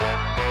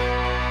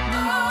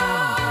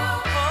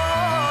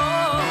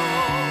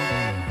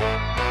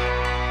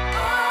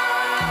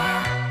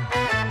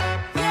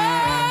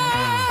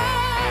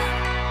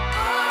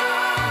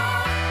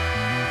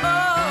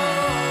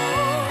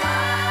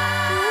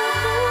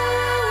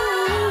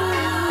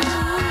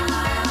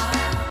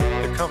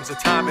comes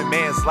a time in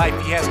man's life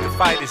he has to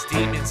fight his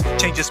demons,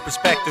 change his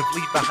perspective,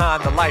 leave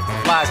behind the life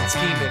of lies and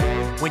scheming.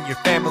 When your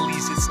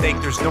family's at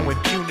stake, there's no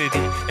impunity.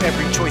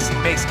 Every choice he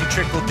makes can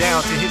trickle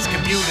down to his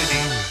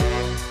community.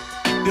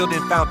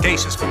 Building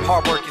foundations from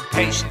hard work and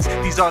patience.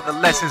 These are the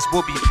lessons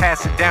we'll be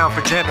passing down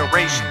for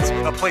generations.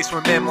 A place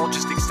where men won't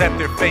just accept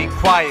their fate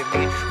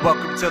quietly.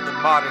 Welcome to the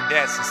modern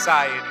dad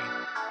society.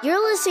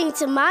 You're listening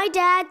to My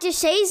Dad,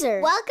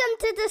 DeShazer. Welcome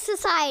to the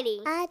society.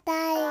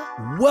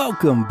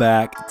 Welcome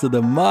back to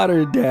the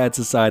Modern Dad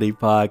Society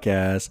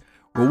podcast,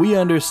 where we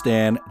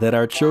understand that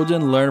our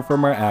children learn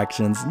from our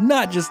actions,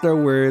 not just our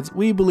words.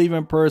 We believe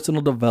in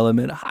personal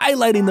development,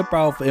 highlighting the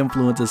powerful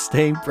influence of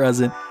staying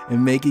present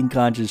and making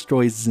conscious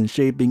choices and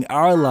shaping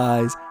our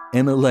lives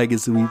and the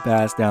legacy we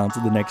pass down to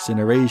the next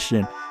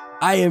generation.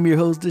 I am your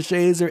host,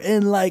 DeShazer,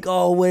 and like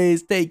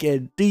always, take a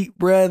deep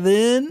breath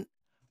in,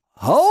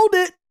 hold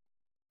it,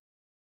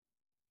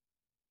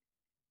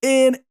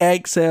 and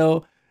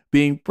exhale,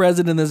 being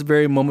present in this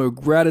very moment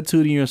with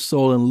gratitude in your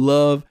soul and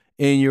love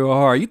in your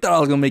heart. You thought I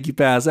was going to make you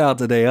pass out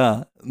today,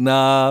 huh?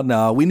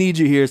 Nah. We need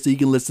you here so you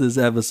can listen to this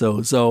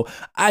episode. So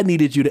I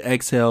needed you to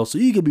exhale so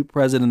you can be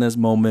present in this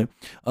moment.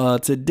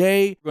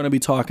 Today, we're going to be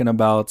talking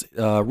about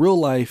a real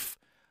life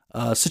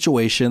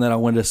situation that I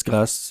want to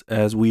discuss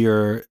as we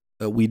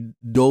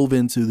dove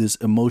into this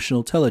emotional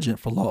intelligence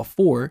for Law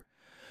 4.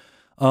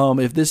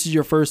 If this is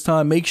your first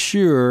time, make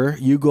sure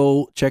you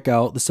go check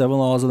out the 7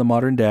 Laws of the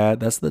Modern Dad.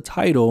 That's the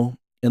title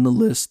in the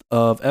list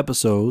of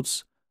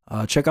episodes.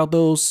 Check out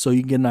those so you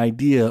can get an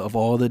idea of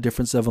all the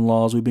different 7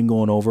 laws we've been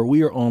going over.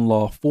 We are on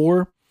Law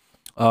 4,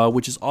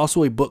 which is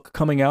also a book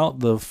coming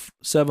out, the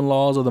 7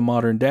 Laws of the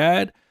Modern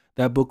Dad.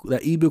 That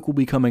ebook will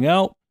be coming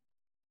out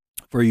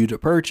for you to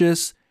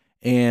purchase.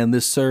 And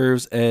this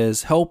serves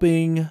as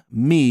helping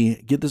me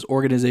get this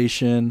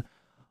organization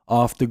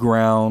off the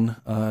ground.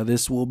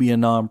 This will be a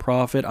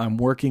nonprofit. I'm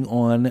working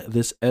on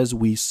this as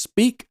we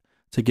speak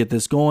to get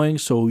this going.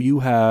 So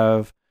you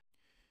are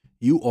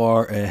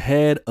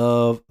ahead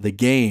of the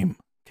game.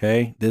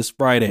 Okay. This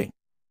Friday,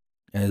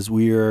 as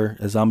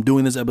I'm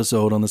doing this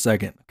episode on the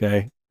 2nd.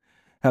 Okay.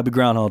 Happy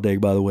Groundhog Day,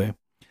 by the way.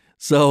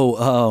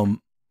 So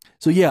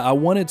yeah, I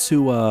wanted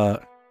to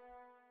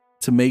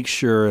make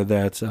sure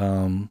that,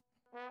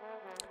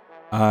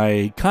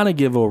 I kind of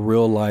give a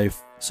real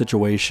life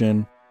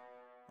situation.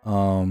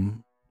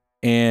 And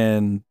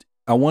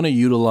I want to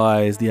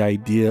utilize the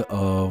idea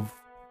of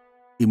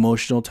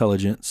emotional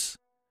intelligence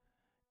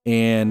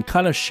and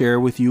kind of share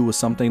with you with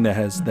something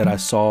that I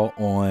saw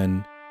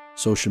on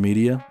social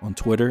media, on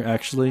Twitter,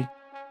 actually.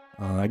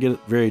 I get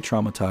very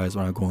traumatized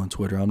when I go on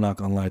Twitter. I'm not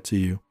going to lie to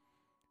you.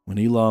 When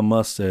Elon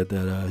Musk said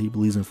that he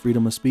believes in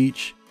freedom of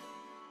speech,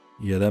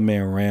 yeah, that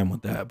man ran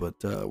with that,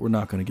 but we're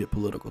not going to get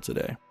political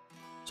today.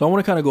 So I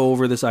want to kind of go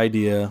over this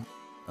idea.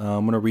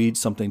 I'm going to read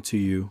something to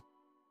you.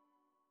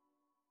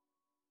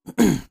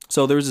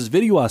 So there was this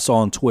video I saw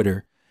on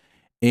Twitter,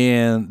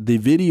 and the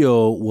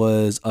video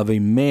was of a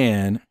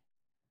man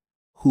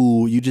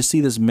who you just see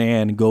this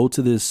man go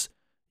to this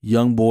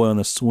young boy on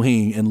a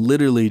swing and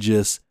literally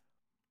just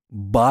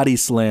body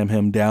slam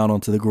him down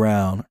onto the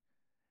ground.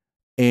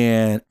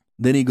 And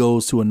then he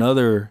goes to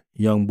another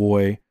young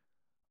boy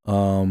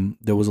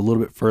that was a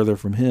little bit further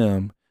from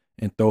him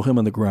and throw him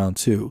on the ground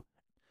too.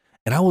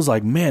 And I was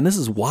like, man, this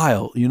is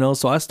wild,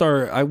 So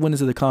I went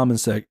into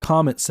the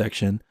comment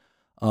section.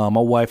 My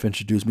wife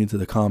introduced me to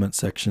the comment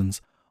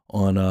sections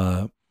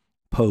on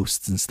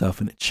posts and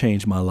stuff, and it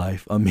changed my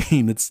life. I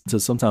mean,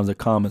 sometimes the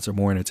comments are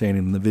more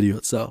entertaining than the video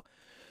itself.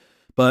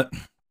 But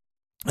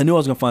I knew I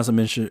was going to find some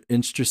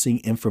interesting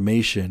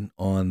information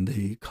on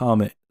the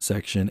comment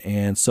section.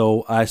 And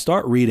so I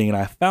start reading, and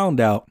I found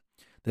out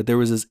that there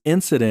was this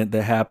incident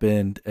that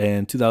happened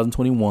in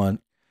 2021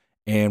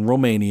 in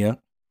Romania.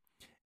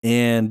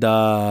 And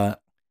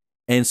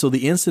so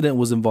the incident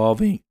was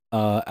involving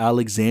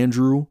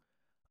Alexandru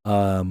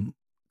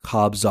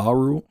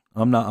Kabzaru.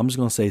 I'm just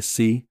going to say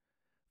C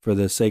for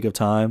the sake of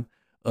time.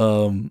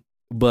 So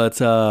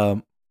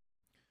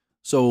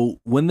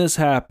when this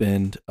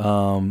happened,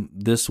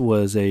 this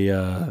was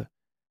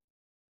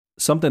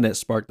something that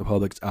sparked the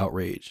public's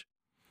outrage.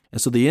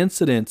 And so the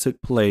incident took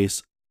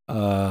place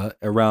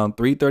around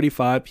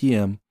 3:35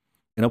 p.m.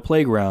 in a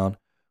playground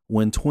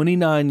when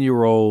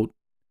 29-year-old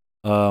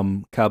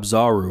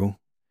Kabzaru,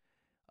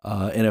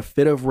 in a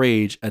fit of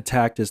rage,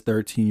 attacked his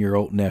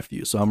 13-year-old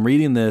nephew. So I'm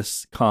reading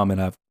this comment.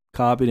 I've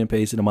copied and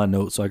pasted in my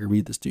notes so I can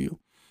read this to you.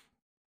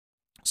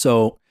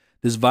 So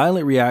this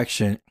violent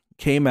reaction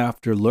came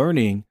after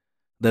learning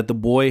that the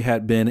boy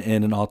had been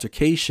in an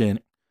altercation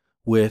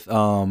with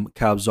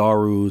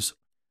Kabzaru's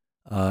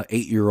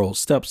 8-year-old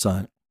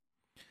stepson.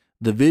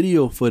 The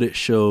video footage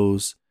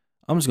shows,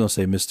 I'm just going to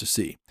say Mr.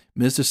 C.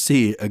 Mr.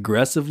 C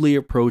aggressively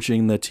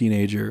approaching the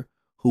teenager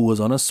who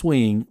was on a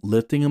swing,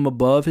 lifting him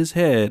above his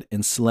head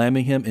and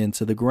slamming him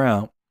into the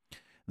ground.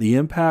 The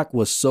impact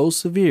was so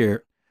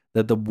severe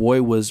that the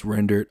boy was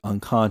rendered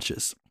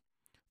unconscious.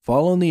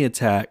 Following the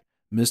attack,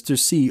 Mr.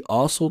 C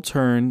also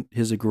turned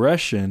his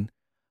aggression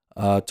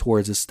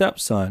towards his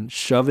stepson,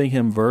 shoving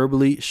him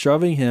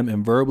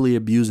and verbally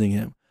abusing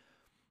him.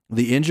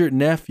 The injured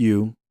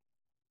nephew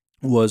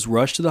was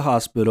rushed to the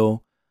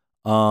hospital,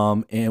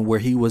 and where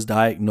he was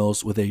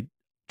diagnosed with a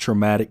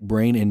traumatic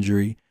brain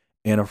injury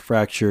and a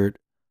fractured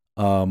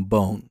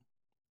bone.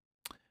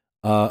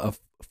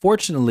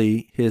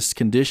 Fortunately, his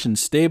condition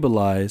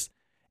stabilized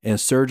and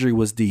surgery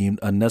was deemed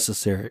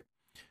unnecessary.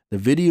 The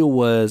video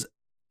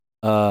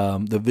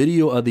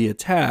of the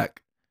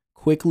attack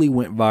quickly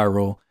went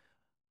viral,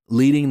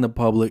 leading the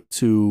public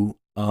to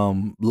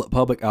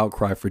public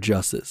outcry for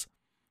justice.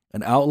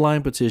 An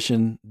outline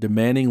petition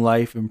demanding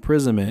life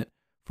imprisonment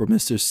for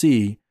Mr.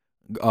 C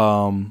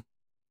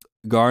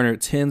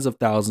garnered tens of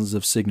thousands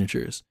of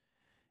signatures.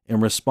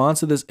 In response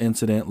to this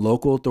incident,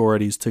 local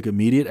authorities took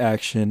immediate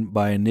action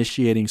by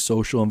initiating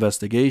social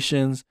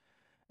investigations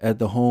at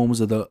the homes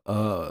of the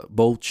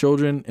both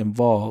children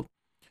involved.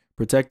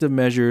 Protective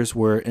measures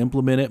were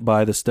implemented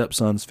by the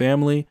stepson's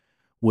family,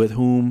 with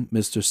whom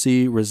Mr.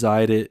 C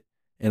resided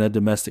in a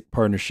domestic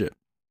partnership.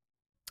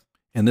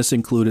 And this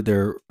included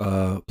their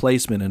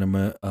placement in a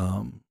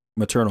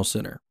maternal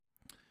center.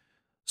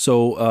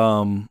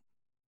 So,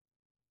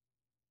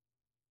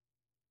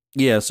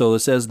 so it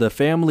says the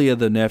family of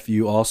the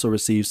nephew also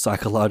received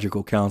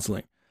psychological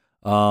counseling.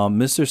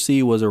 Mr.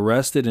 C was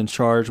arrested and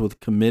charged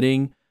with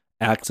committing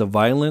acts of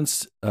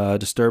violence,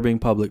 disturbing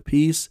public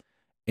peace,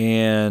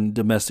 and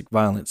domestic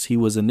violence. He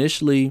was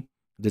initially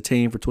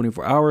detained for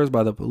 24 hours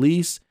by the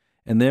police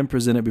and then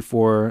presented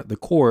before the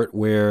court,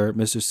 where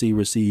Mr. C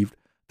received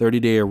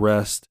 30-day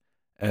arrest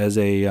as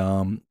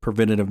a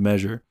preventative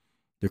measure.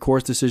 The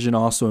court's decision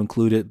also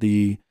included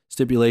the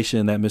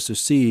stipulation that Mr.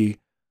 C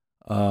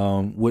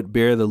would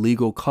bear the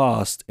legal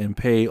cost and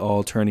pay all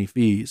attorney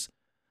fees.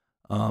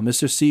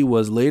 Mr. C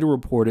was later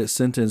reported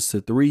sentenced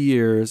to 3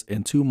 years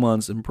and 2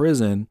 months in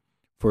prison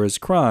for his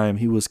crime.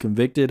 He was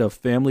convicted of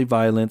family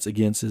violence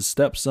against his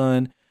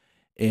stepson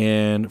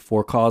and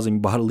for causing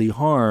bodily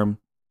harm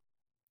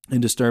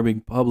and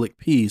disturbing public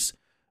peace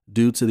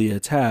due to the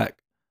attack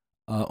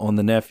on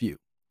the nephew.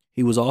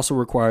 He was also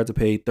required to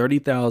pay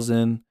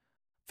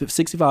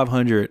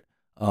 $6,500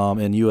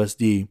 in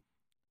USD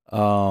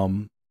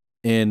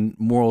in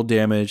moral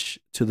damage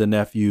to the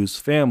nephew's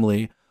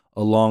family,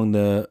 along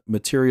the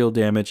material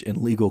damage and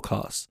legal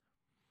costs.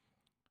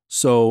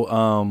 So,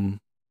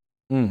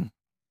 and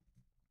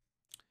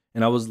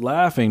I was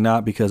laughing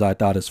not because I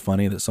thought it's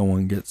funny that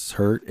someone gets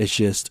hurt. It's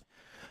just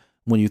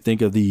when you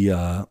think of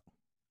the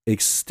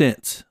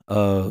extent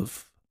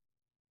of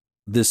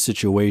this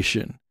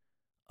situation.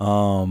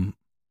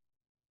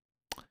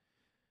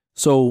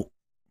 So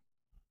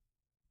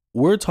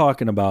we're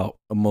talking about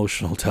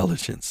emotional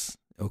intelligence,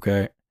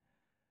 okay?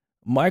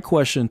 My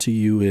question to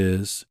you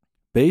is,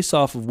 based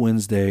off of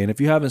Wednesday, and if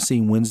you haven't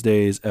seen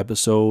Wednesday's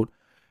episode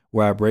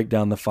where I break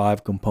down the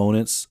 5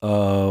 components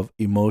of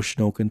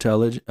emotional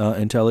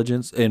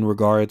intelligence in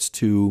regards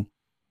to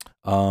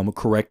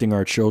correcting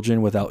our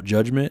children without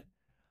judgment.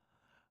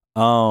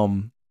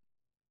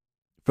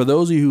 For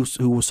those of you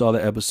who saw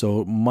the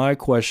episode, my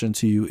question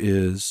to you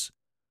is,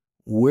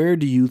 where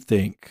do you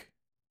think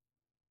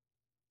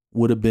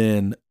would have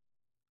been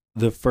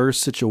the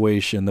first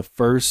situation, the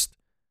first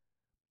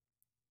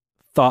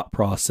thought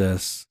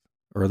process,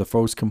 or the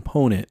first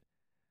component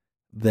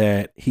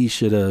that he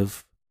should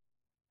have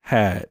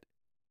had?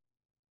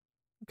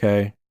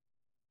 Okay.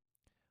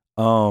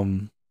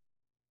 The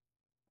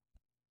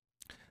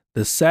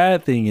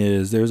sad thing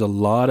is there's a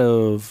lot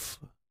of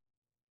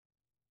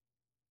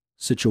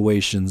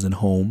situations in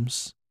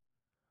homes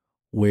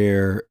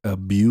where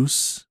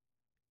abuse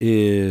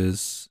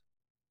is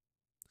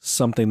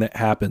something that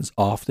happens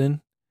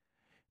often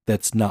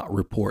that's not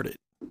reported.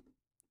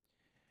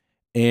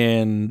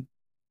 And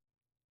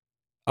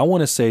I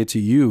want to say to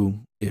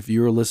you, if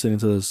you're listening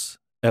to this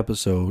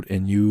episode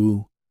and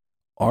you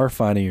are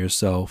finding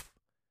yourself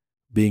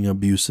being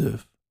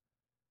abusive,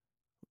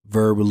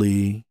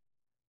 verbally,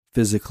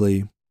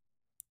 physically,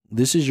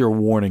 this is your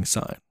warning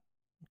sign.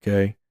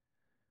 Okay.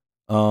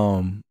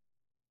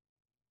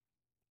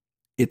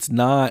 It's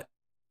not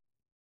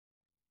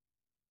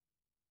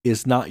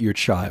your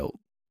child.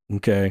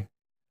 Okay.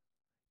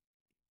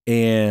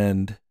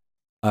 And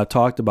I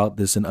talked about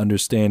this in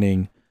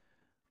understanding,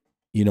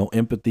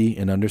 empathy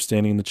and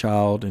understanding the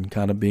child and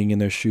kind of being in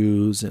their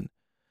shoes. And,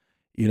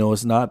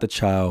 it's not the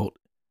child.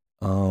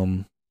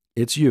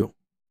 It's you.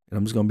 And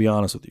I'm just going to be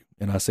honest with you.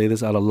 And I say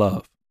this out of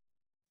love.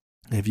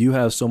 If you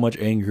have so much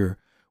anger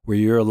where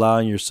you're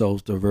allowing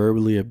yourself to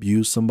verbally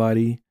abuse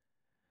somebody,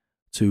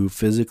 to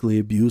physically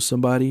abuse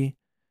somebody,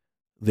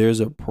 there's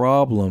a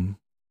problem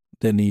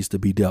that needs to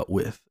be dealt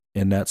with.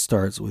 And that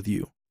starts with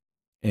you.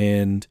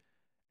 And,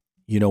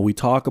 we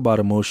talk about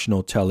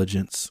emotional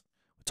intelligence.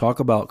 We talk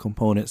about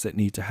components that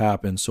need to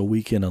happen so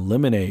we can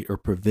eliminate or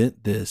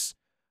prevent this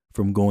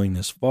from going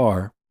this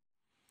far.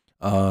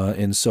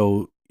 And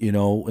so,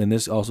 and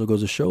this also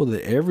goes to show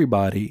that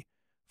everybody,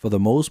 for the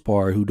most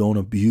part, who don't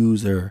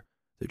abuse their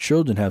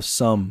children have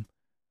some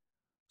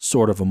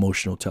sort of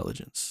emotional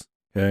intelligence.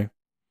 Okay.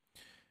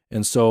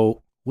 And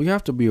so we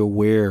have to be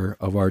aware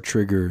of our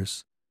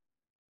triggers.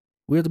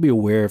 We have to be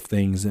aware of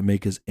things that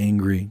make us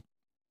angry.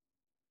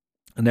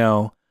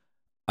 Now,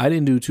 I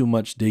didn't do too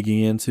much digging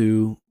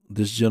into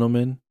this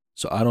gentleman,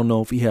 so I don't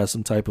know if he has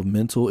some type of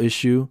mental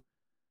issue,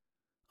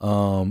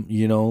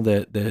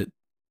 that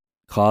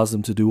caused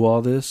him to do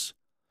all this.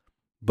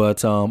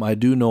 But I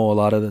do know a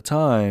lot of the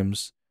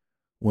times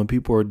when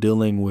people are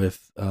dealing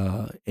with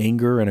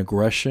anger and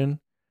aggression,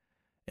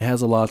 it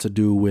has a lot to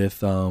do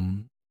with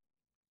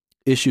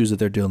issues that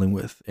they're dealing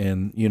with.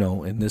 And,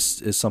 and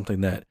this is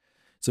something that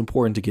it's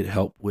important to get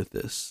help with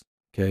this.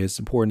 Okay. It's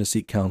important to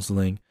seek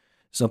counseling.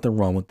 Something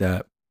wrong with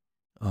that.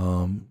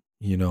 I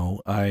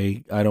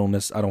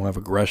don't have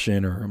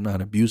aggression, or I'm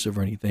not abusive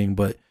or anything,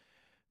 but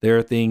there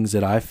are things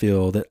that I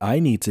feel that I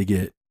need to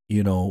get,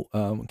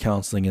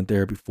 counseling and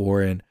therapy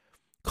for and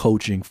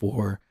coaching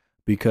for,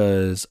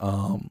 because,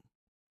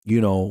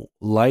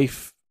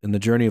 life and the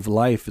journey of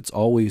life, it's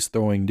always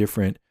putting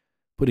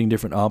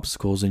different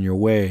obstacles in your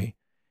way.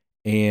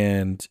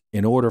 And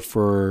in order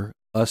for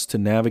us to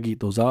navigate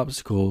those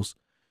obstacles,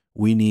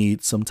 we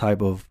need some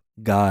type of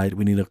guide.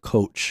 We need a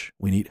coach.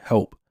 We need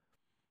help.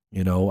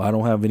 I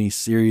don't have any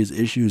serious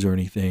issues or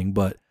anything,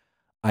 but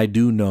I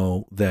do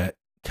know that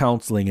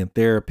counseling and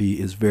therapy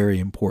is very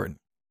important.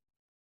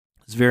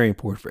 It's very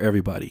important for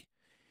everybody.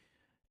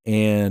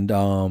 And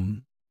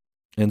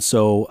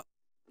so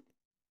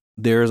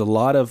there's a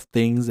lot of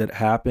things that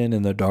happen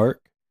in the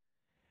dark,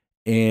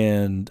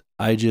 and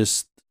I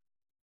just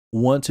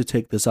want to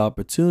take this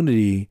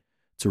opportunity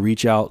to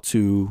reach out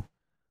to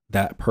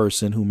that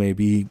person who may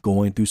be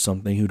going through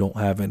something, who don't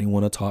have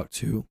anyone to talk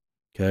to,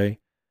 okay?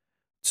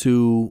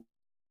 To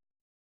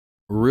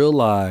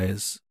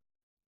realize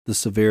the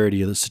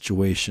severity of the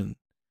situation,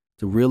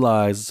 to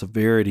realize the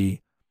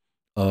severity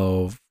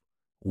of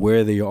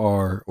where they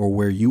are or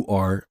where you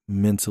are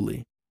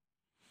mentally.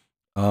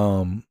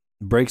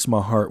 Breaks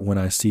my heart when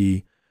I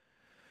see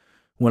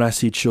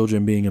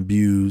children being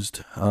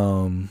abused,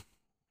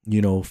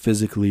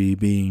 physically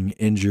being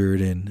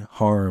injured and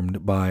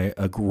harmed by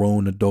a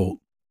grown adult.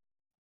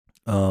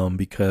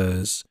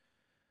 Because,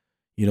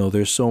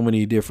 there's so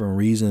many different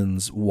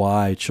reasons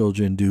why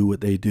children do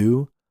what they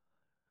do,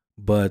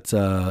 but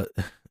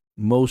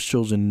most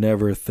children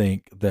never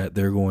think that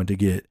they're going to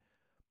get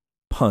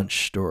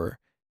punched or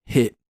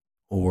hit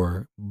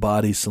or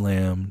body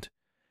slammed.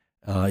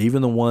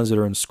 Even the ones that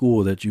are in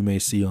school that you may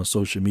see on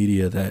social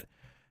media that,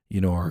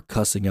 are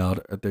cussing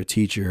out at their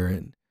teacher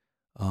and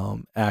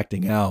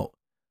acting out.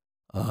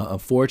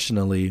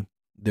 Unfortunately,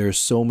 there's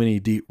so many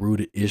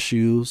deep-rooted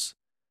issues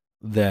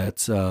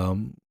that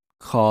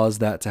cause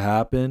that to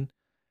happen.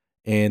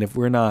 And if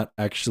we're not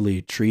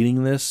actually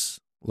treating this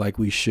like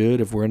we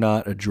should, if we're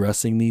not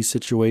addressing these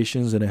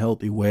situations in a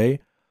healthy way,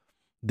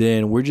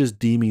 then we're just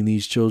deeming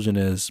these children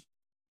as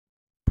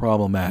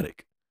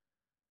problematic,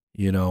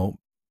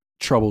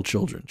 trouble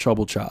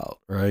child,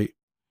 right?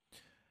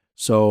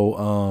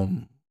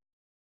 So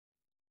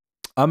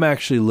I'm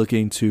actually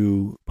looking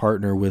to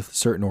partner with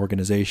certain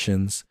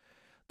organizations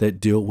that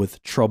deal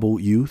with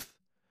troubled youth.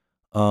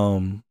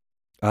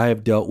 I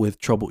have dealt with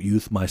troubled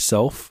youth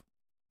myself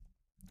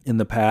in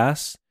the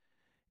past,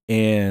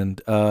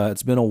 and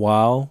it's been a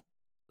while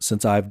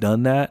since I've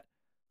done that.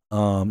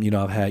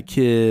 I've had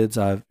kids.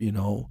 I've,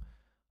 done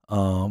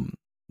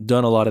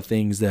a lot of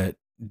things that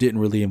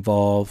didn't really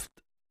involve,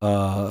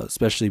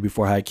 especially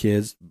before I had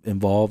kids,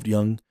 involved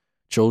young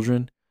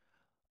children.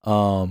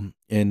 But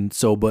in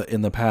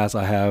the past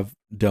I have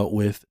dealt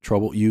with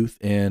troubled youth,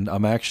 and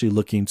I'm actually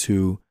looking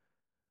to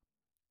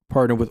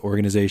partner with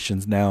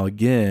organizations now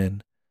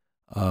again,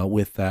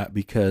 with that,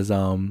 because,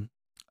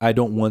 I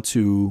don't want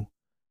to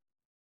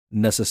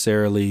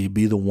necessarily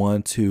be the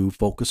one to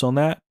focus on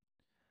that.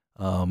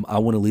 I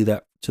want to leave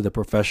that to the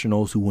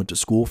professionals who went to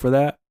school for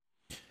that,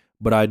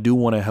 but I do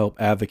want to help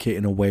advocate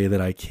in a way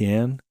that I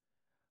can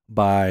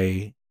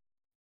by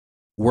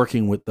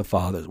working with the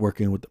fathers,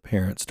 working with the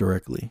parents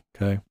directly.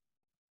 Okay.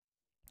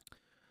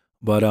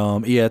 But,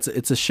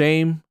 it's a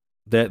shame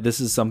that this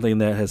is something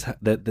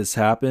that this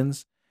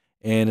happens.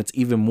 And it's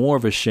even more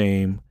of a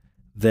shame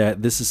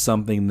that this is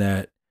something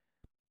that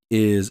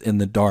is in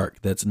the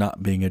dark, that's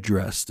not being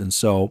addressed. And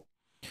so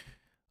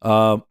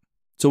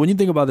when you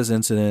think about this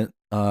incident,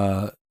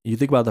 you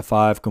think about the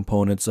 5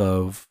 components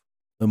of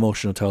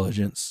emotional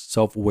intelligence: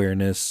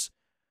 self-awareness,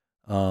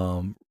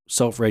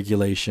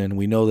 self-regulation.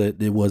 We know that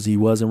he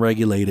wasn't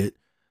regulated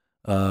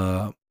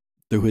through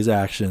his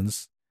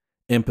actions.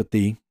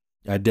 Empathy.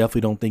 I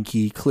definitely don't think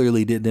he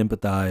clearly didn't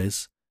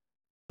empathize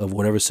of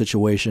whatever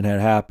situation had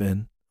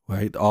happened,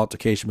 right? The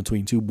altercation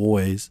between 2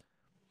 boys.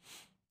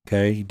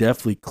 Okay. He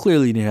definitely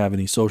clearly didn't have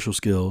any social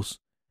skills,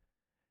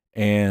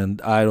 and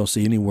I don't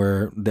see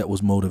anywhere that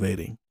was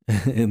motivating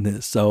in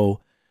this. So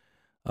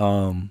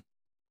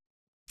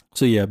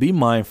yeah, be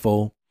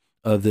mindful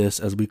of this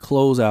as we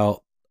close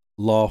out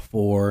Law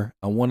 4.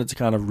 I wanted to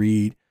kind of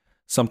read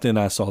something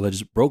I saw that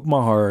just broke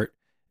my heart.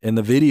 And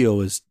the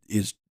video is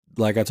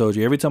like I told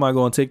you, every time I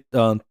go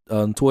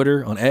on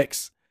Twitter, on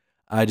X,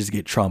 I just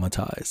get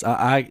traumatized.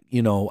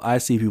 I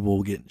see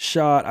people getting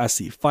shot. I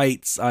see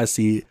fights. I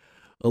see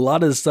a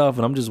lot of stuff,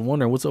 and I'm just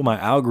wondering what's on my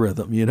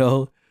algorithm,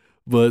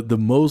 But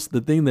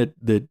the thing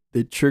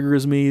that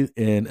triggers me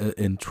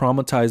and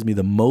traumatizes me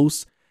the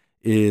most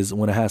is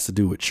when it has to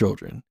do with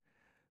children.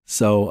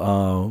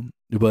 So,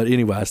 but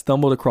anyway, I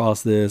stumbled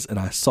across this and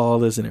I saw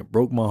this and it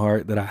broke my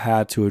heart that I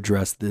had to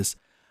address this.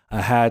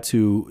 I had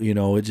to,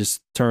 it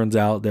just turns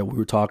out that we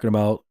were talking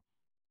about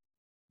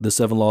the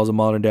 7 laws of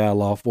modern dad,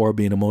 law 4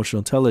 being emotional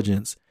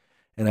intelligence.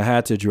 And I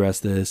had to address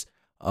this.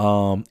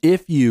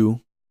 If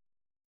you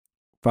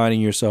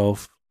finding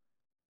yourself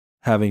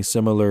having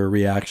similar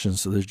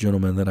reactions to this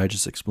gentleman that I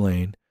just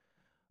explained,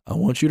 I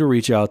want you to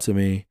reach out to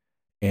me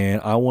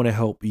and I want to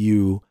help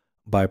you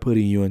by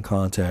putting you in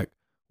contact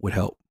with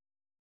help.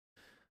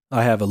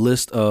 I have a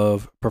list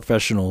of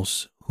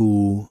professionals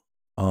who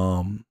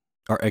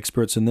are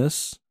experts in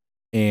this,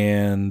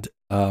 and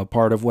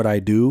part of what I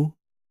do,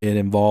 it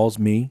involves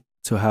me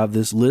to have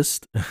this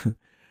list.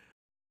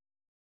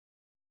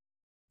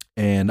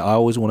 And I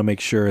always want to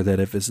make sure that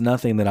if it's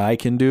nothing that I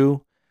can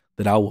do,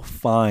 that I will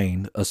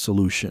find a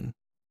solution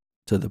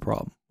to the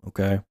problem.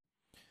 Okay.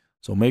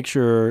 So make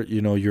sure,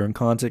 you're in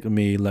contact with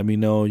me. Let me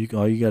know.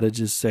 All you got to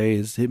just say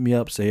is hit me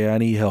up, say I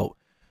need help.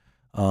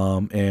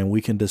 And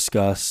we can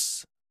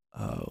discuss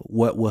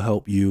what will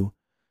help you.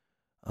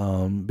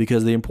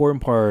 Because the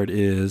important part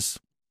is,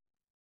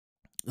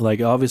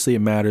 like, obviously it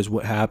matters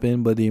what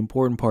happened, but the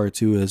important part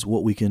too is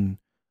where we can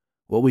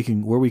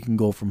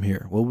go from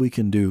here, what we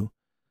can do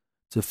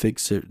to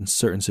fix it in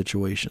certain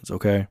situations.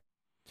 Okay.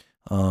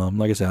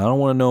 Like I said, I don't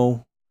want to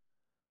know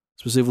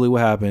specifically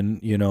what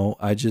happened.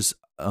 I just,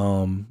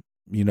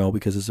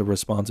 because it's a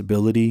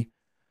responsibility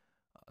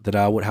that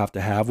I would have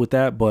to have with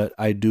that. But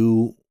I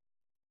do,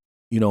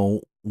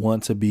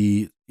 want to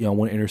be, I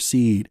want to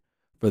intercede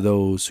for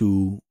those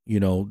who,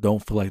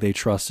 don't feel like they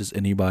trust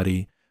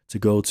anybody to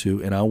go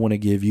to. And I want to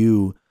give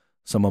you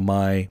some of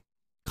my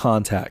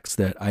contacts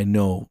that I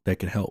know that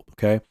can help.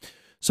 Okay.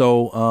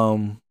 So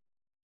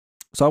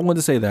I wanted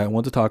to say that. I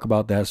want to talk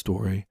about that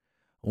story.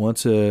 I want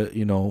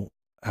to,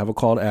 have a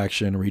call to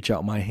action, reach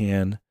out my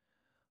hand,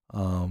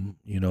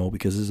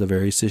 because it's a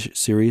very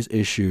serious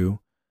issue.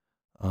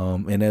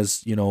 And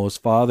as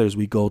fathers,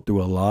 we go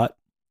through a lot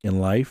in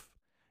life.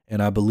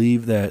 And I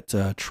believe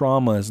that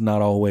trauma is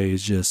not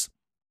always just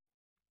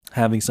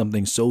having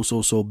something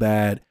so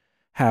bad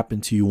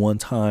happen to you one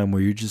time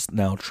where you're just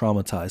now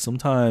traumatized.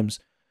 Sometimes,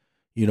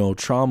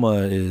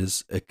 trauma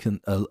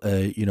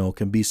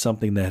can be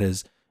something that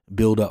has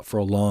built up for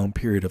a long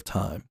period of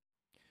time.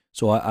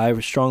 So I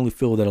strongly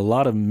feel that a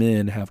lot of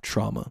men have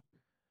trauma.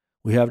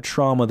 We have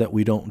trauma that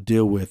we don't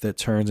deal with that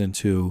turns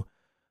into,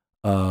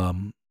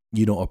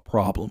 a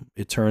problem.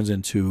 It turns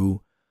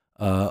into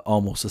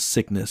almost a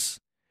sickness.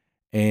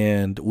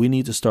 And we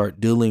need to start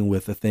dealing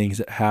with the things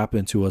that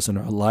happen to us in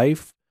our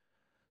life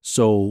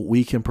so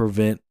we can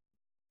prevent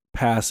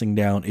passing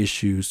down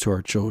issues to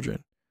our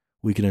children.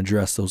 We can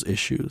address those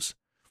issues.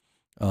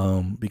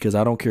 Because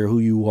I don't care who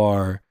you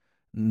are,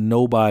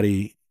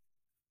 nobody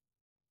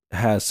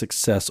has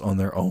success on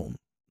their own.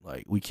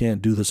 Like, we can't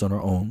do this on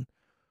our own.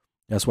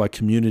 That's why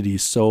community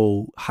is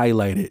so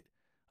highlighted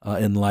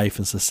in life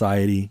and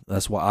society.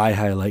 That's why I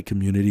highlight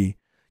community,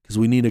 because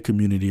we need a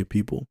community of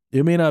people.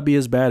 It may not be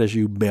as bad as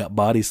you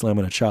body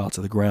slamming a child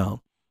to the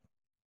ground,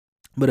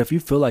 but if you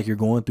feel like you're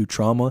going through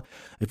trauma,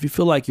 if you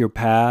feel like your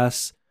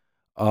past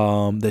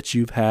that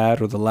you've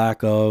had, or the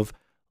lack of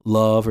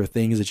love or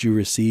things that you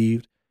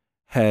received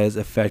has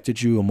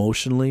affected you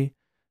emotionally,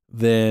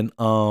 then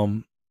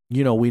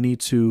we need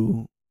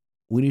to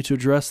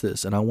address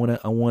this. And I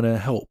want to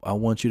help. I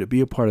want you to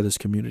be a part of this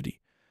community.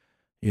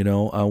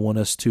 I want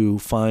us to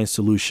find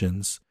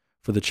solutions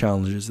for the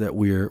challenges that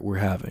we're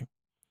having.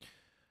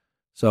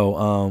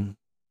 So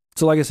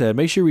like I said,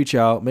 make sure you reach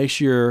out, make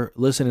sure you're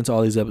listening to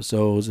all these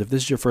episodes. If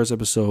this is your first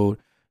episode,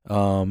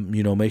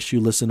 make sure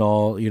you listen to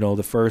all,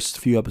 the first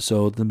few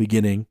episodes in the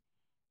beginning,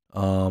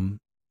 the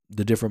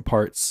different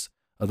parts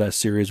of that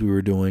series we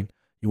were doing.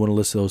 You want to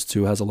listen to those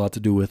too. It has a lot to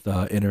do with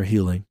inner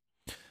healing.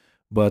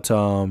 But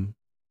so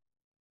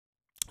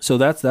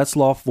that's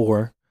law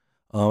 4.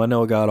 I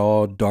know it got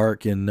all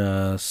dark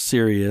and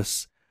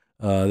serious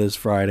this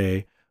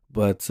Friday,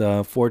 but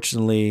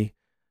fortunately,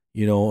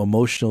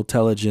 emotional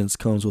intelligence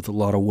comes with a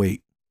lot of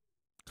weight,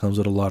 comes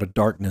with a lot of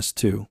darkness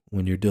too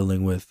when you're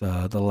dealing with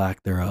the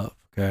lack thereof.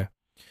 Okay,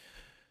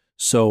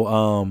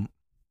 so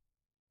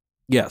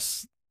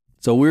yes,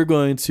 so we're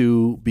going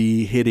to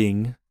be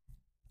hitting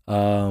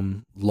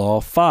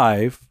law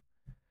 5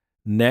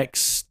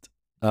 next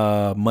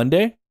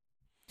Monday.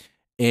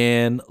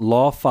 And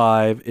law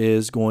 5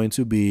 is going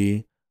to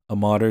be a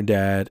modern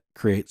dad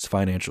creates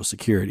financial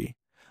security.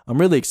 I'm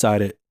really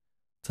excited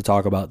to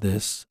talk about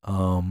this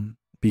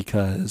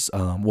because,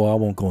 I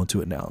won't go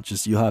into it now.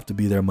 Just you'll have to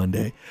be there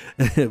Monday.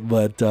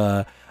 But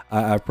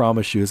I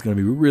promise you it's going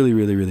to be really,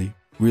 really, really,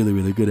 really,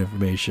 really good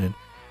information.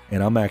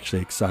 And I'm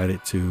actually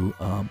excited to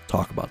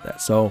talk about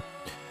that. So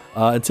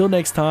until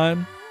next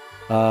time,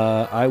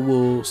 I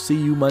will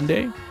see you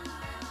Monday.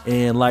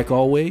 And like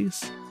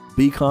always,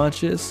 be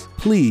conscious.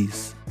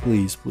 Please,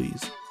 please,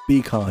 please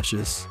be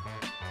conscious.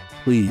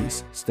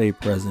 Please stay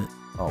present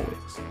always.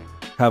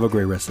 Have a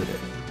great rest of the day.